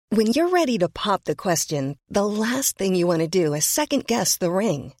When you're ready to pop the question, the last thing you want to do is second-guess the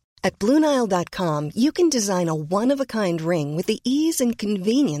ring. At BlueNile.com, you can design a one-of-a-kind ring with the ease and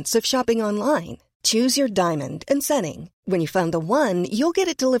convenience of shopping online. Choose your diamond and setting. When you find the one, you'll get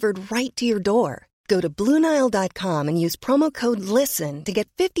it delivered right to your door. Go to BlueNile.com and use promo code LISTEN to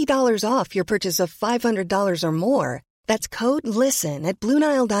get $50 off your purchase of $500 or more. That's code LISTEN at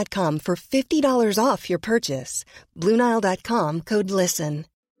BlueNile.com for $50 off your purchase. BlueNile.com, code LISTEN.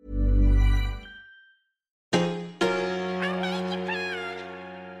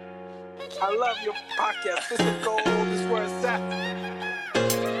 I love your podcast. This is gold. This is where it's at.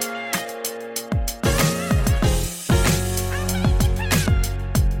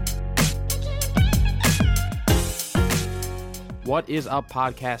 What is up,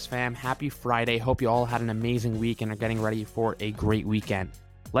 podcast fam? Happy Friday. Hope you all had an amazing week and are getting ready for a great weekend.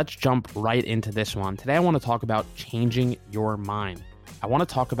 Let's jump right into this one. Today I want to talk about changing your mind. I want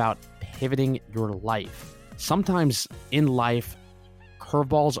to talk about pivoting your life. Sometimes in life,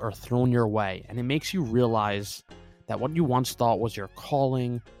 curveballs are thrown your way, and it makes you realize that what you once thought was your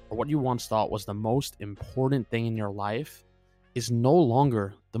calling, or what you once thought was the most important thing in your life, is no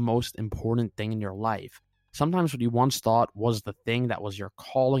longer the most important thing in your life. Sometimes what you once thought was the thing that was your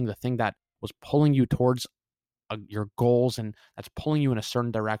calling, the thing that was pulling you towards your goals and that's pulling you in a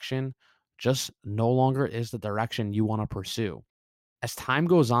certain direction, just no longer is the direction you want to pursue. As time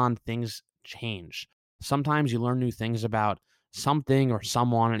goes on, things change. Sometimes you learn new things about something or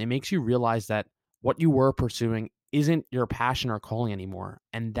someone, and it makes you realize that what you were pursuing isn't your passion or calling anymore,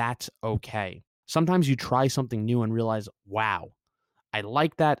 and that's okay. Sometimes you try something new and realize, wow, I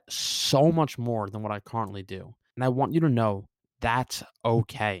like that so much more than what I currently do. And I want you to know that's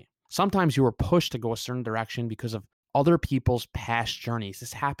okay. Sometimes you are pushed to go a certain direction because of other people's past journeys.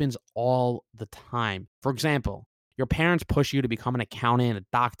 This happens all the time. For example, your parents push you to become an accountant, a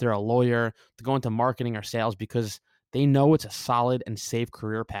doctor, a lawyer, to go into marketing or sales because they know it's a solid and safe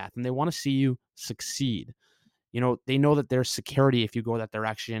career path and they want to see you succeed. You know, they know that there's security if you go that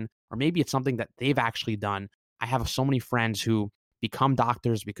direction, or maybe it's something that they've actually done. I have so many friends who become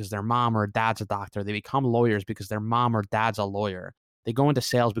doctors because their mom or dad's a doctor. They become lawyers because their mom or dad's a lawyer. They go into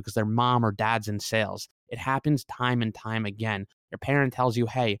sales because their mom or dad's in sales. It happens time and time again. Your parent tells you,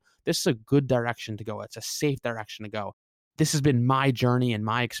 hey, this is a good direction to go. It's a safe direction to go. This has been my journey and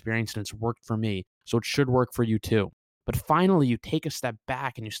my experience, and it's worked for me, so it should work for you too. But finally, you take a step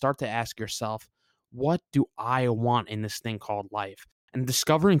back and you start to ask yourself, what do I want in this thing called life? And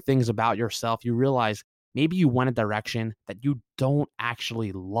discovering things about yourself, you realize maybe you went a direction that you don't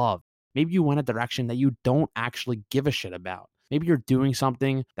actually love. Maybe you went a direction that you don't actually give a shit about. Maybe you're doing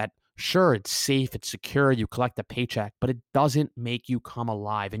something that, sure, it's safe, it's secure, you collect a paycheck, but it doesn't make you come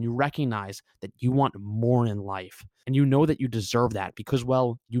alive. And you recognize that you want more in life. And you know that you deserve that because,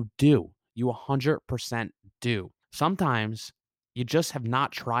 well, you do. You 100% do. Sometimes you just have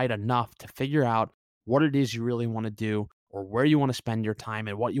not tried enough to figure out what it is you really want to do or where you want to spend your time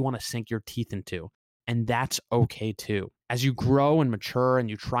and what you want to sink your teeth into. And that's okay too. As you grow and mature and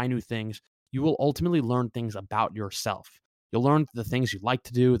you try new things, you will ultimately learn things about yourself. You'll learn the things you like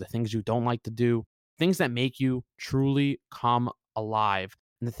to do, the things you don't like to do, things that make you truly come alive,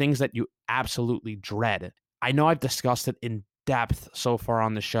 and the things that you absolutely dread. I know I've discussed it in depth so far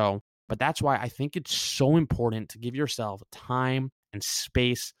on the show, but that's why I think it's so important to give yourself time and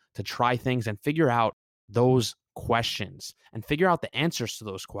space to try things and figure out those questions and figure out the answers to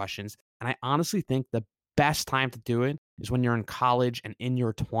those questions. And I honestly think the best time to do it is when you're in college and in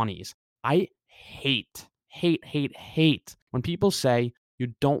your 20s. I hate when people say you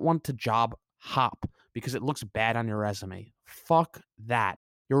don't want to job hop because it looks bad on your resume. Fuck that.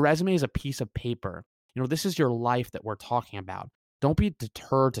 Your resume is a piece of paper. You know, this is your life that we're talking about. Don't be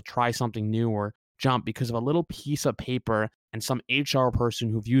deterred to try something new or jump because of a little piece of paper and some HR person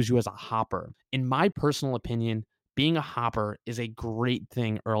who views you as a hopper. In my personal opinion, being a hopper is a great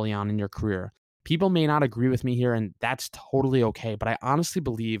thing early on in your career. People may not agree with me here, and that's totally okay, but I honestly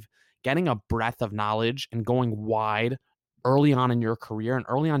believe getting a breadth of knowledge and going wide early on in your career and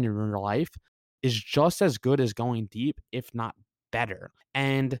early on in your life is just as good as going deep, if not better.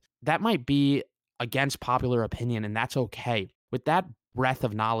 And that might be against popular opinion, and that's okay. With that breadth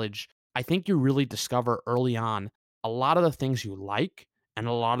of knowledge, I think you really discover early on a lot of the things you like and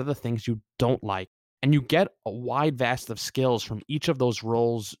a lot of the things you don't like. And you get a wide vast of skills from each of those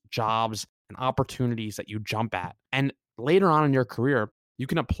roles, jobs, and opportunities that you jump at. And later on in your career, you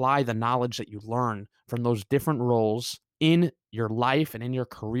can apply the knowledge that you learn from those different roles in your life and in your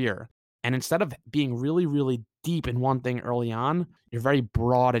career. And instead of being really, really deep in one thing early on, you're very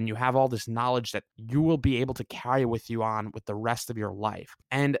broad and you have all this knowledge that you will be able to carry with you on with the rest of your life.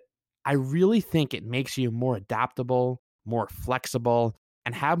 And I really think it makes you more adaptable, more flexible,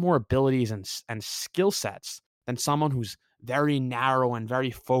 and have more abilities and skill sets than someone who's very narrow and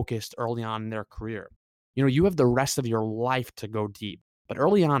very focused early on in their career. You have the rest of your life to go deep, but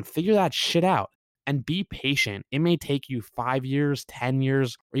early on, figure that shit out and be patient. It may take you 5 years, 10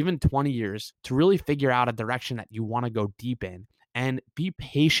 years, or even 20 years to really figure out a direction that you want to go deep in, and be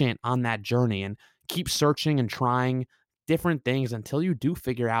patient on that journey and keep searching and trying different things until you do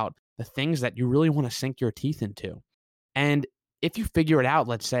figure out the things that you really want to sink your teeth into. And if you figure it out,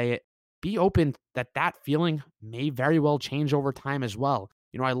 let's say, be open that feeling may very well change over time as well.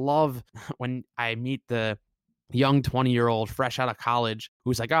 I love when I meet the young 20-year-old fresh out of college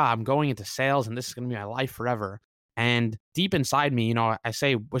who's like, I'm going into sales and this is going to be my life forever. And deep inside me, I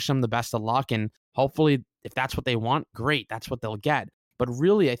say, wish them the best of luck. And hopefully, if that's what they want, great, that's what they'll get. But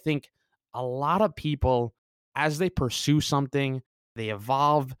really, I think a lot of people, as they pursue something, they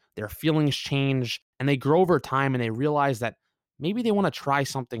evolve, their feelings change, and they grow over time and they realize that maybe they want to try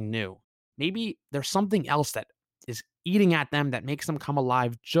something new. Maybe there's something else that is eating at them that makes them come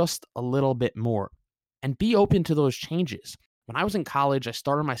alive just a little bit more. And be open to those changes. When I was in college, I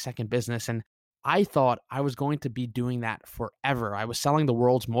started my second business and I thought I was going to be doing that forever. I was selling the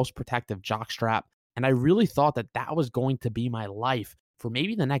world's most protective jockstrap. And I really thought that was going to be my life for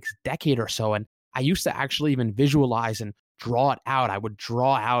maybe the next decade or so. And I used to actually even visualize and draw it out. I would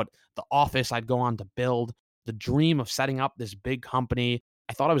draw out the office I'd go on to build, the dream of setting up this big company.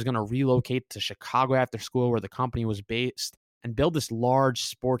 I thought I was going to relocate to Chicago after school where the company was based and build this large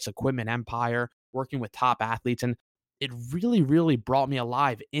sports equipment empire, working with top athletes. And it really, really brought me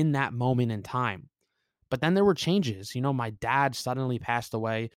alive in that moment in time. But then there were changes. My dad suddenly passed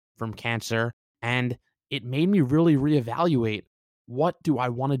away from cancer, and it made me really reevaluate, what do I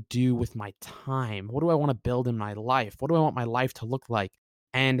want to do with my time? What do I want to build in my life? What do I want my life to look like?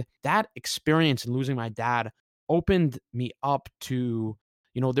 And that experience in losing my dad opened me up to,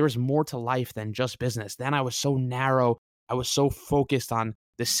 there was more to life than just business. Then I was so narrow. I was so focused on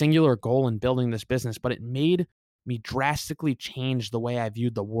the singular goal in building this business, but it made me drastically change the way I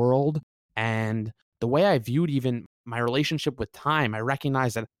viewed the world and the way I viewed even my relationship with time. I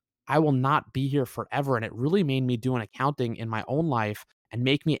recognized that I will not be here forever. And it really made me do an accounting in my own life and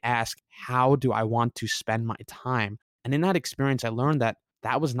make me ask, how do I want to spend my time? And in that experience, I learned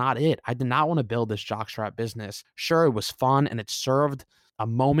that was not it. I did not want to build this jockstrap business. Sure, it was fun and it served a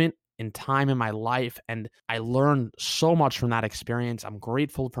moment in time in my life. And I learned so much from that experience. I'm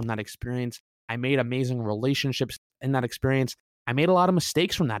grateful from that experience. I made amazing relationships in that experience. I made a lot of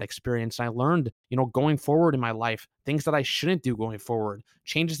mistakes from that experience. I learned, going forward in my life, things that I shouldn't do going forward,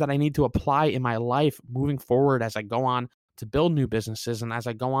 changes that I need to apply in my life moving forward as I go on to build new businesses and as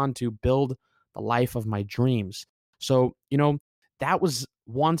I go on to build the life of my dreams. So, that was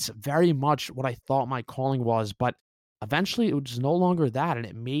once very much what I thought my calling was, but eventually it was no longer that. And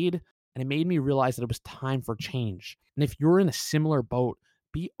it made me realize that it was time for change. And if you're in a similar boat,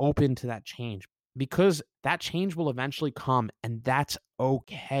 be open to that change, because that change will eventually come, and that's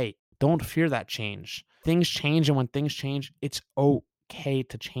okay. Don't fear that change. Things change, and when things change, it's okay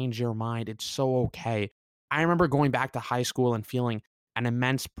to change your mind. It's so okay. I remember going back to high school and feeling an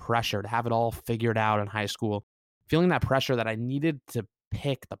immense pressure to have it all figured out in high school, feeling that pressure that I needed to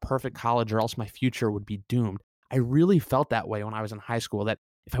pick the perfect college or else my future would be doomed. I really felt that way when I was in high school, that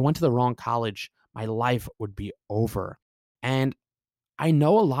if I went to the wrong college, my life would be over. And I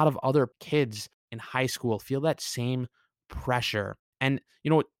know a lot of other kids in high school feel that same pressure. And,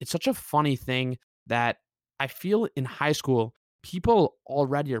 it's such a funny thing that I feel in high school, people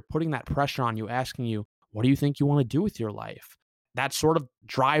already are putting that pressure on you, asking you, what do you think you want to do with your life? That sort of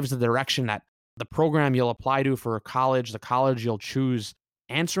drives the direction that the program you'll apply to for college, the college you'll choose,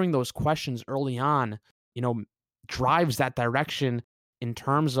 answering those questions early on, drives that direction in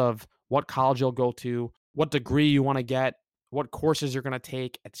terms of what college you'll go to, what degree you want to get, what courses you're going to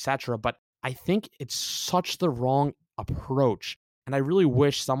take, etc. But I think it's such the wrong approach. And I really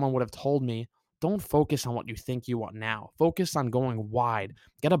wish someone would have told me, don't focus on what you think you want now. Focus on going wide.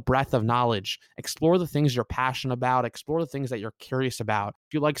 Get a breadth of knowledge. Explore the things you're passionate about. Explore the things that you're curious about.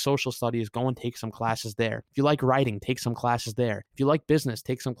 If you like social studies, go and take some classes there. If you like writing, take some classes there. If you like business,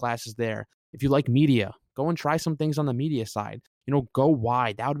 take some classes there. If you like media, go and try some things on the media side. Go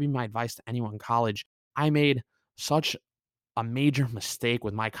wide. That would be my advice to anyone in college. I made such a major mistake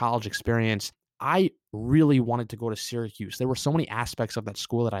with my college experience. I really wanted to go to Syracuse. There were so many aspects of that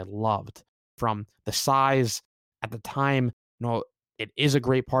school that I loved, from the size at the time. It is a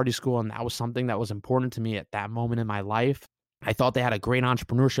great party school, and that was something that was important to me at that moment in my life. I thought they had a great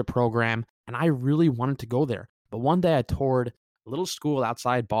entrepreneurship program, and I really wanted to go there. But one day I toured a little school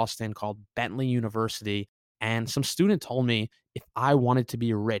outside Boston called Bentley University, and some student told me if I wanted to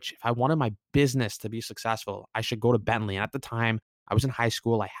be rich, if I wanted my business to be successful, I should go to Bentley. And at the time, I was in high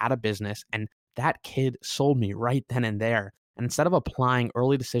school, I had a business, and that kid sold me right then and there. And instead of applying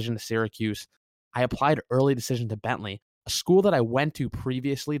early decision to Syracuse, I applied early decision to Bentley, a school that I went to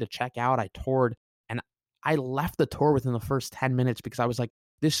previously to check out. I toured, and I left the tour within the first 10 minutes because I was like,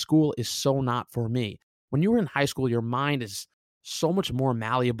 this school is so not for me. When you were in high school, your mind is so much more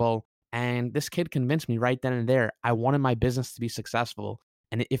malleable. And this kid convinced me right then and there. I wanted my business to be successful.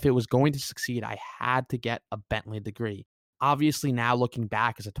 And if it was going to succeed, I had to get a Bentley degree. Obviously, now looking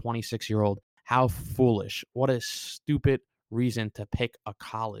back as a 26-year-old, how foolish. What a stupid reason to pick a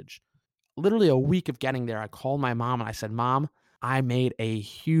college. Literally a week of getting there, I called my mom and I said, Mom, I made a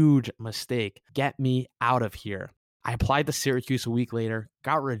huge mistake. Get me out of here. I applied to Syracuse a week later,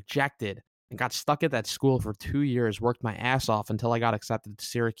 got rejected, and got stuck at that school for 2 years, worked my ass off until I got accepted to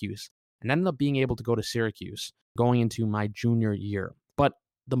Syracuse, and ended up being able to go to Syracuse going into my junior year. But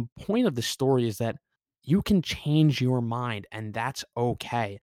the point of the story is that you can change your mind, and that's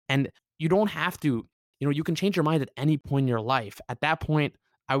okay. And you don't have to, you can change your mind at any point in your life. At that point,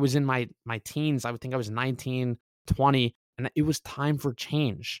 I was in my teens. I would think I was 19, 20, and it was time for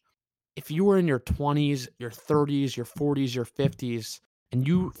change. If you were in your 20s, your 30s, your 40s, your 50s, and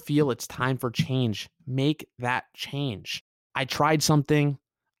you feel it's time for change, make that change. I tried something.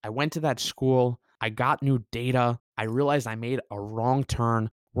 I went to that school. I got new data. I realized I made a wrong turn,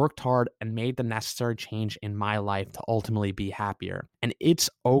 worked hard, and made the necessary change in my life to ultimately be happier. And it's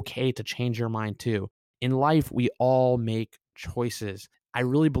okay to change your mind too. In life, we all make choices. I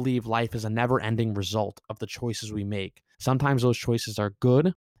really believe life is a never-ending result of the choices we make. Sometimes those choices are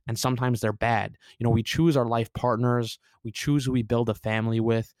good, and sometimes they're bad. We choose our life partners. We choose who we build a family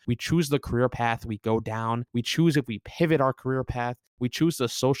with. We choose the career path we go down. We choose if we pivot our career path. We choose the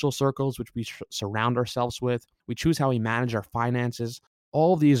social circles which we surround ourselves with. We choose how we manage our finances.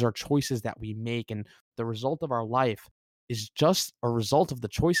 All of these are choices that we make, and the result of our life is just a result of the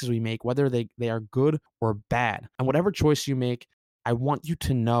choices we make, whether they are good or bad. And whatever choice you make, I want you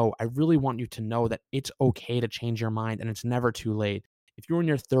to know, I really want you to know that it's okay to change your mind, and it's never too late. If you're in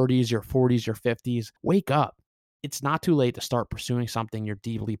your 30s, your 40s, your 50s, wake up. It's not too late to start pursuing something you're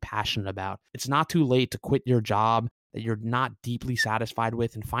deeply passionate about. It's not too late to quit your job that you're not deeply satisfied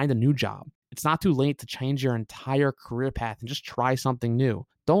with and find a new job. It's not too late to change your entire career path and just try something new.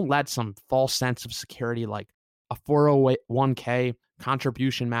 Don't let some false sense of security like a 401k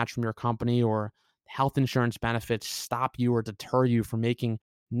contribution match from your company or health insurance benefits stop you or deter you from making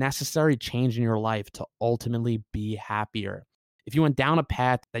necessary change in your life to ultimately be happier. If you went down a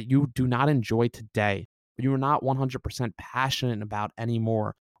path that you do not enjoy today, or you are not 100% passionate about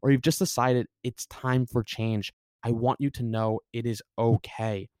anymore, or you've just decided it's time for change, I want you to know it is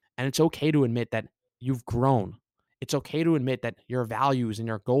okay. And it's okay to admit that you've grown. It's okay to admit that your values and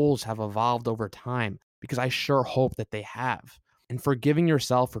your goals have evolved over time, because I sure hope that they have. And forgiving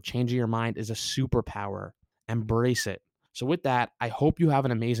yourself for changing your mind is a superpower. Embrace it. So with that, I hope you have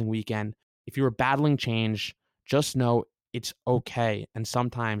an amazing weekend. If you are battling change, just know it's okay. And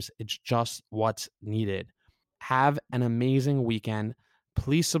sometimes it's just what's needed. Have an amazing weekend.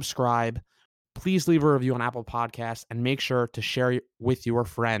 Please subscribe. Please leave a review on Apple Podcasts and make sure to share it with your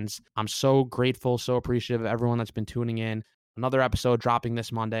friends. I'm so grateful, so appreciative of everyone that's been tuning in. Another episode dropping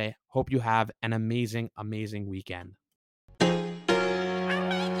this Monday. Hope you have an amazing, amazing weekend.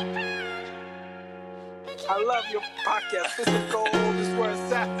 I love your podcast. This is gold. This is where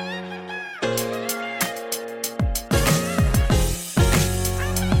it's at.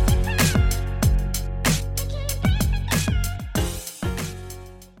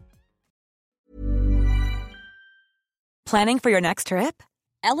 Planning for your next trip?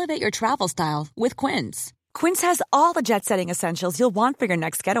 Elevate your travel style with Quince. Quince has all the jet-setting essentials you'll want for your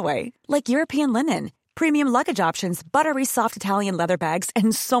next getaway, like European linen, premium luggage options, buttery soft Italian leather bags,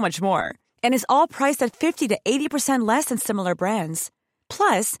 and so much more. And is all priced at 50 to 80% less than similar brands.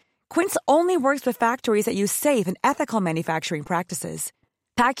 Plus, Quince only works with factories that use safe and ethical manufacturing practices.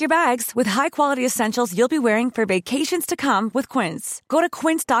 Pack your bags with high-quality essentials you'll be wearing for vacations to come with Quince. Go to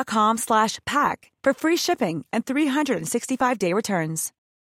quince.com/pack for free shipping and 365-day returns.